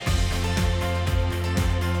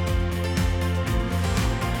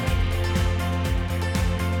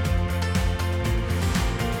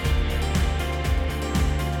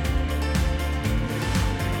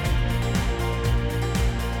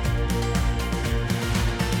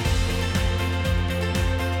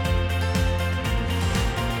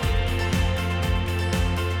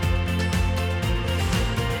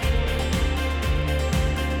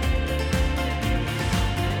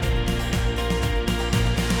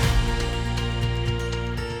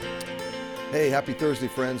Hey, happy Thursday,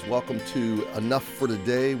 friends. Welcome to Enough for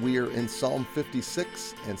Today. We are in Psalm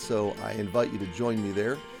 56, and so I invite you to join me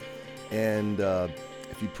there. And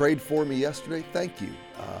if you prayed for me yesterday, thank you.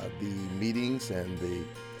 The meetings and the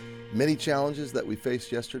many challenges that we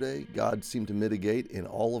faced yesterday, God seemed to mitigate in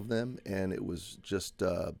all of them, and it was just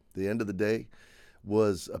the end of the day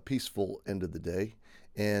was a peaceful end of the day,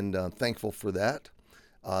 and thankful for that.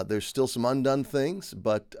 There's still some undone things,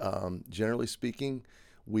 but generally speaking,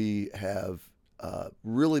 we have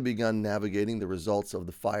really begun navigating the results of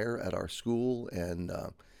the fire at our school, and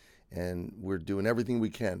we're doing everything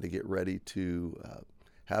we can to get ready to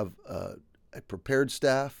have a prepared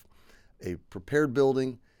staff, a prepared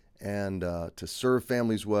building, and to serve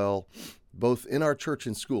families well, both in our church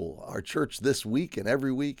and school. Our church this week and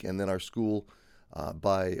every week, and then our school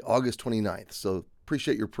by August 29th. So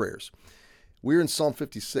appreciate your prayers. We're in Psalm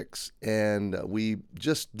 56, and we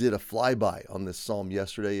just did a flyby on this psalm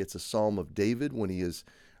yesterday. It's a psalm of David when he is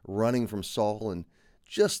running from Saul and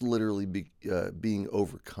just literally being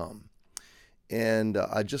overcome. And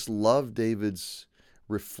I just love David's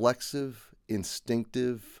reflexive,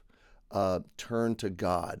 instinctive turn to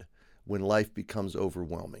God when life becomes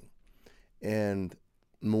overwhelming. And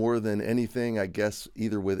more than anything, I guess,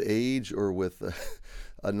 either with age or with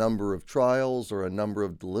a number of trials or a number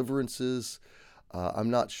of deliverances,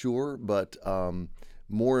 I'm not sure, but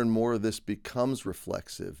more and more this becomes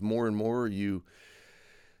reflexive. More and more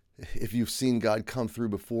if you've seen God come through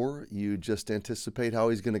before, you just anticipate how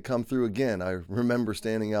he's going to come through again. I remember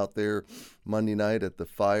standing out there Monday night at the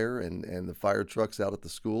fire and the fire trucks out at the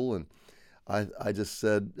school, and I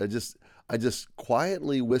just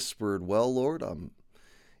quietly whispered, "Well, Lord, I'm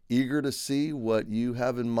eager to see what you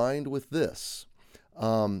have in mind with this."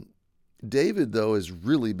 David, though, is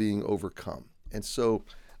really being overcome. And so,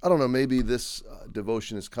 I don't know, maybe this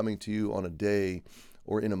devotion is coming to you on a day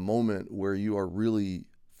or in a moment where you are really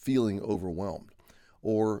feeling overwhelmed,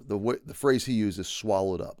 or the phrase he uses,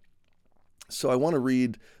 swallowed up. So I want to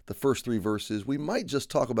read the first three verses. We might just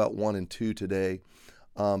talk about 1 and 2 today,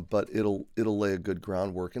 but it'll lay a good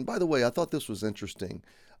groundwork. And by the way, I thought this was interesting.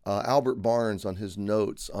 Albert Barnes, on his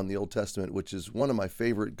notes on the Old Testament, which is one of my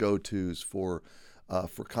favorite go-tos for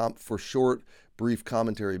short, brief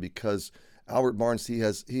commentary, because Albert Barnes, he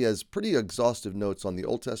has pretty exhaustive notes on the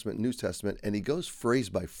Old Testament, New Testament, and he goes phrase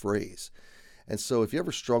by phrase. And so if you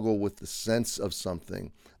ever struggle with the sense of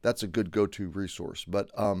something, that's a good go-to resource.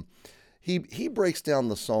 But he breaks down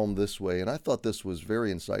the psalm this way, and I thought this was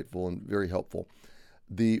very insightful and very helpful.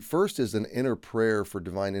 The first is an inner prayer for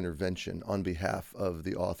divine intervention on behalf of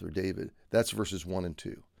the author, David. That's verses 1 and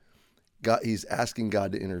 2. He's asking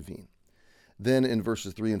God to intervene. Then in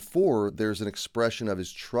verses 3 and 4, there's an expression of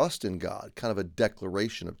his trust in God, kind of a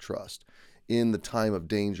declaration of trust in the time of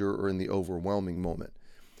danger or in the overwhelming moment.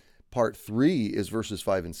 Part 3 is verses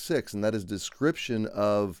 5 and 6, and that is a description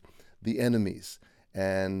of the enemies.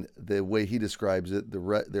 And the way he describes it,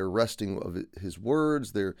 they're resting of his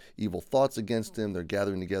words, their evil thoughts against him, they're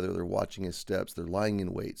gathering together, they're watching his steps, they're lying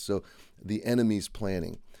in wait. So the enemy's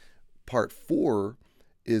planning. Part 4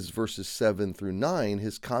 is verses 7 through 9,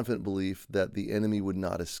 his confident belief that the enemy would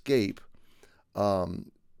not escape,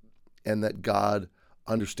 and that God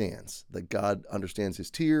understands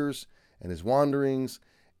his tears and his wanderings,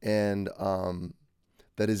 and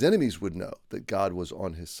that his enemies would know that God was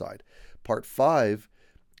on his side. Part 5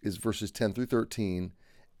 is verses 10 through 13,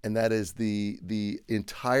 and that is the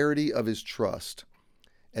entirety of his trust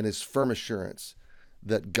and his firm assurance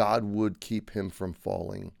that God would keep him from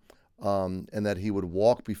falling, and that he would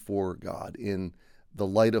walk before God in the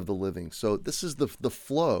light of the living. So this is the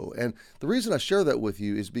flow. And the reason I share that with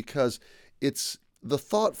you is because it's the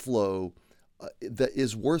thought flow that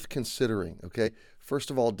is worth considering, okay? First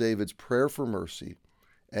of all, David's prayer for mercy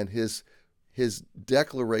and his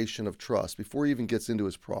declaration of trust before he even gets into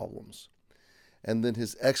his problems. And then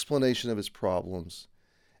his explanation of his problems,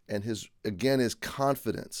 and his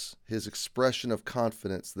confidence, his expression of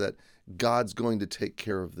confidence that God's going to take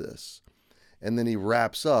care of this. And then he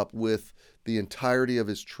wraps up with the entirety of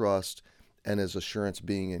his trust and his assurance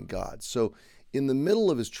being in God. So in the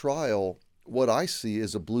middle of his trial, what I see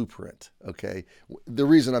is a blueprint, okay? The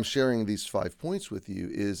reason I'm sharing these 5 points with you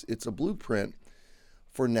is it's a blueprint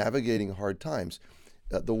for navigating hard times.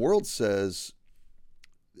 The world says,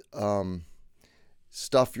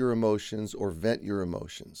 stuff your emotions or vent your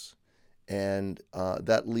emotions. And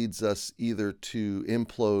that leads us either to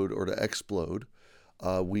implode or to explode.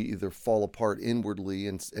 We either fall apart inwardly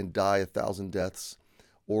and die 1,000 deaths,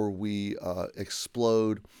 or we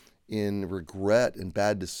explode in regret and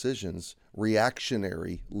bad decisions,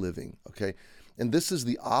 reactionary living, okay? And this is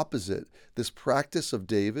the opposite. This practice of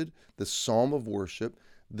David, this psalm of worship,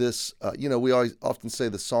 this, we always often say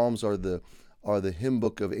the Psalms are the hymn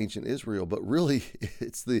book of ancient Israel, but really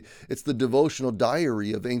it's the devotional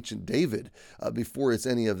diary of ancient David before it's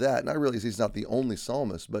any of that. And I realize he's not the only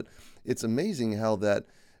psalmist, but it's amazing how that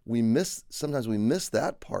sometimes we miss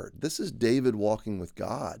that part. This is David walking with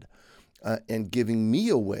God and giving me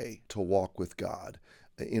a way to walk with God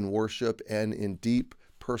in worship and in deep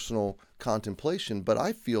personal contemplation. But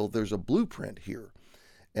I feel there's a blueprint here,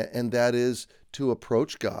 and that is to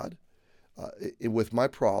approach God with my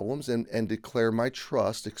problems and declare my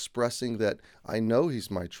trust, expressing that I know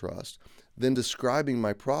he's my trust, then describing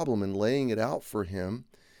my problem and laying it out for him,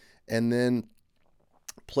 and then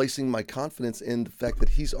placing my confidence in the fact that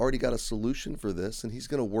he's already got a solution for this and he's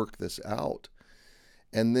going to work this out.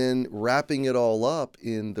 And then wrapping it all up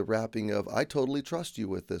in the wrapping of, I totally trust you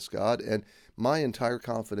with this, God, and my entire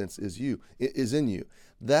confidence is in you.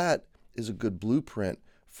 That is a good blueprint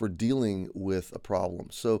for dealing with a problem.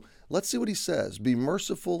 So let's see what he says. Be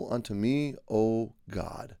merciful unto me, O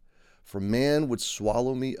God, for man would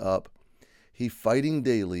swallow me up. He fighting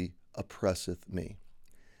daily oppresseth me.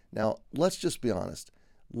 Now, let's just be honest.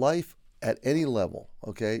 Life at any level,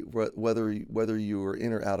 okay, whether you are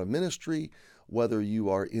in or out of ministry, whether you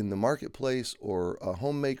are in the marketplace or a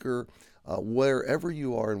homemaker, wherever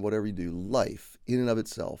you are and whatever you do, life in and of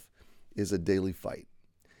itself is a daily fight.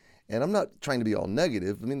 And I'm not trying to be all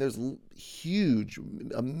negative. I mean, there's huge,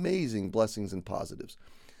 amazing blessings and positives.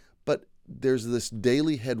 But there's this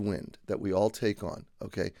daily headwind that we all take on,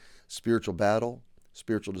 okay? Spiritual battle,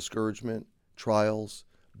 spiritual discouragement, trials,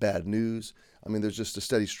 bad news. I mean, there's just a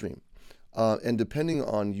steady stream. And depending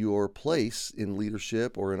on your place in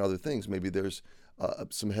leadership or in other things, maybe there's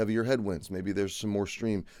some heavier headwinds. Maybe there's some more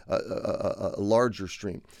stream, a larger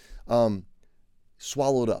stream.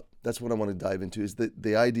 Swallowed up. That's what I want to dive into, is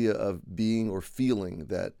the idea of being or feeling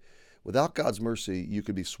that without God's mercy, you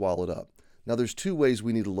could be swallowed up. Now, there's two ways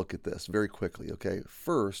we need to look at this very quickly, okay?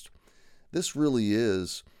 First, this really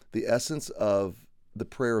is the essence of the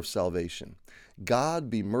prayer of salvation.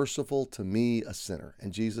 God, be merciful to me, a sinner.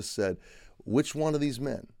 And Jesus said, which one of these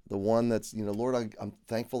men? The one that's, Lord, I'm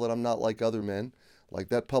thankful that I'm not like other men, like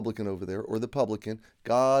that publican over there, or the publican.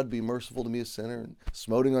 God, be merciful to me, a sinner, and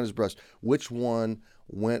smoting on his breast. Which one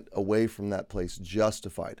went away from that place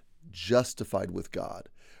justified with God,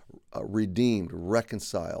 redeemed,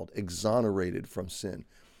 reconciled, exonerated from sin?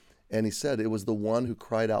 And he said it was the one who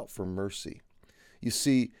cried out for mercy. You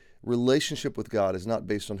see, relationship with God is not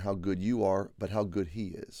based on how good you are, but how good he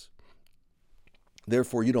is.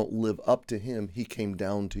 Therefore, you don't live up to him. He came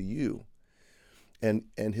down to you. And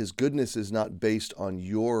his goodness is not based on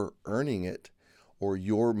your earning it or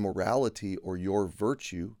your morality or your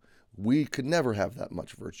virtue. We could never have that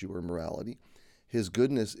much virtue or morality. His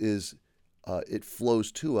goodness is, it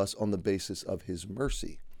flows to us on the basis of his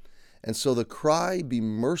mercy. And so the cry, be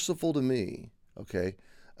merciful to me, okay?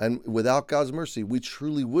 And without God's mercy, we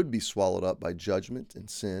truly would be swallowed up by judgment and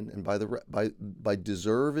sin and by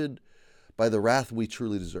the wrath we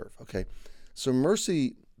truly deserve, okay? So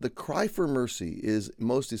mercy, the cry for mercy is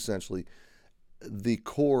most essentially the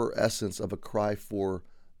core essence of a cry for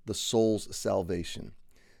the soul's salvation.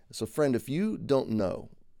 So friend, if you don't know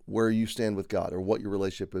where you stand with God or what your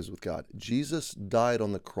relationship is with God, Jesus died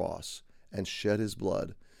on the cross and shed his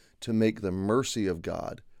blood to make the mercy of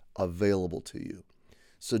God available to you.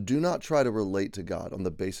 So do not try to relate to God on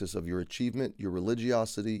the basis of your achievement, your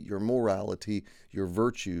religiosity, your morality, your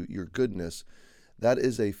virtue, your goodness. That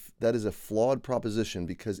is a flawed proposition,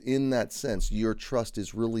 because in that sense, your trust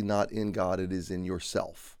is really not in God, it is in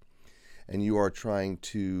yourself. And you are trying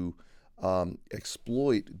to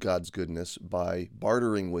exploit God's goodness by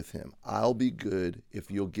bartering with him. I'll be good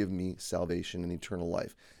if you'll give me salvation and eternal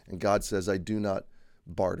life. And God says, I do not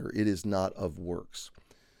barter. It is not of works.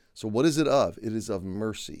 So what is it of? It is of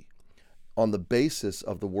mercy on the basis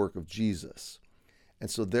of the work of Jesus.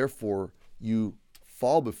 And so therefore, you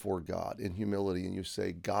fall before God in humility and you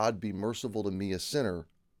say, God, be merciful to me, a sinner.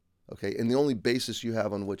 Okay, and the only basis you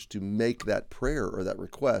have on which to make that prayer or that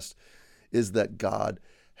request is that God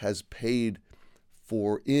has paid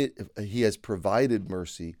for it. He has provided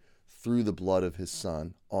mercy through the blood of his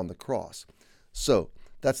Son on the cross. So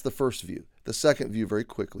that's the first view. The second view, very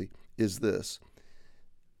quickly, is this.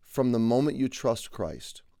 From the moment you trust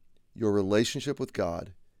Christ, your relationship with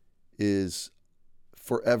God is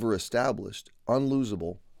forever established,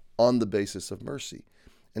 unlosable, on the basis of mercy.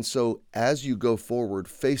 And so as you go forward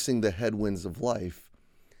facing the headwinds of life,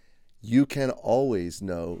 you can always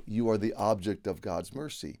know you are the object of God's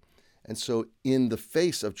mercy. And so in the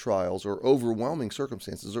face of trials or overwhelming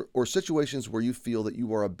circumstances or situations where you feel that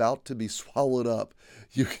you are about to be swallowed up,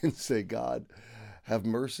 you can say, God, have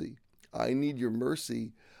mercy. I need your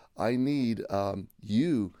mercy. I need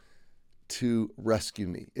you to rescue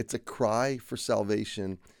me. It's a cry for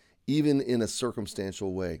salvation, even in a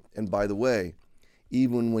circumstantial way. And by the way,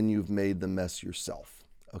 even when you've made the mess yourself,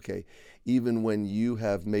 okay? Even when you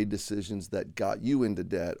have made decisions that got you into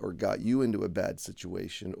debt or got you into a bad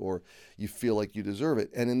situation, or you feel like you deserve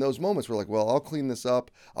it. And in those moments, we're like, well, I'll clean this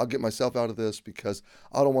up. I'll get myself out of this because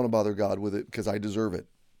I don't want to bother God with it because I deserve it.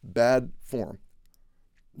 Bad form.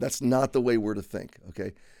 That's not the way we're to think,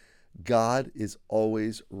 okay? God is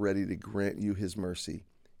always ready to grant you his mercy,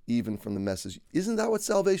 even from the messes. Isn't that what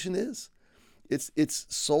salvation is? It's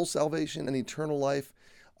soul salvation and eternal life,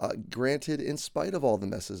 granted in spite of all the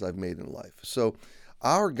messes I've made in life. So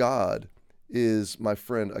our God is, my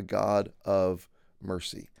friend, a God of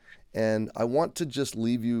mercy. And I want to just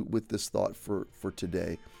leave you with this thought for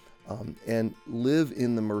today, and live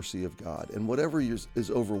in the mercy of God. And whatever is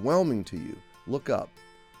overwhelming to you, look up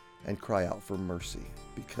and cry out for mercy,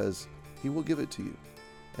 because he will give it to you,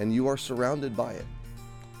 and you are surrounded by it.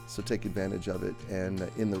 So take advantage of it, and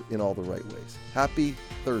in all the right ways. Happy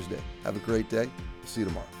Thursday. Have a great day. See you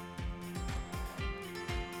tomorrow.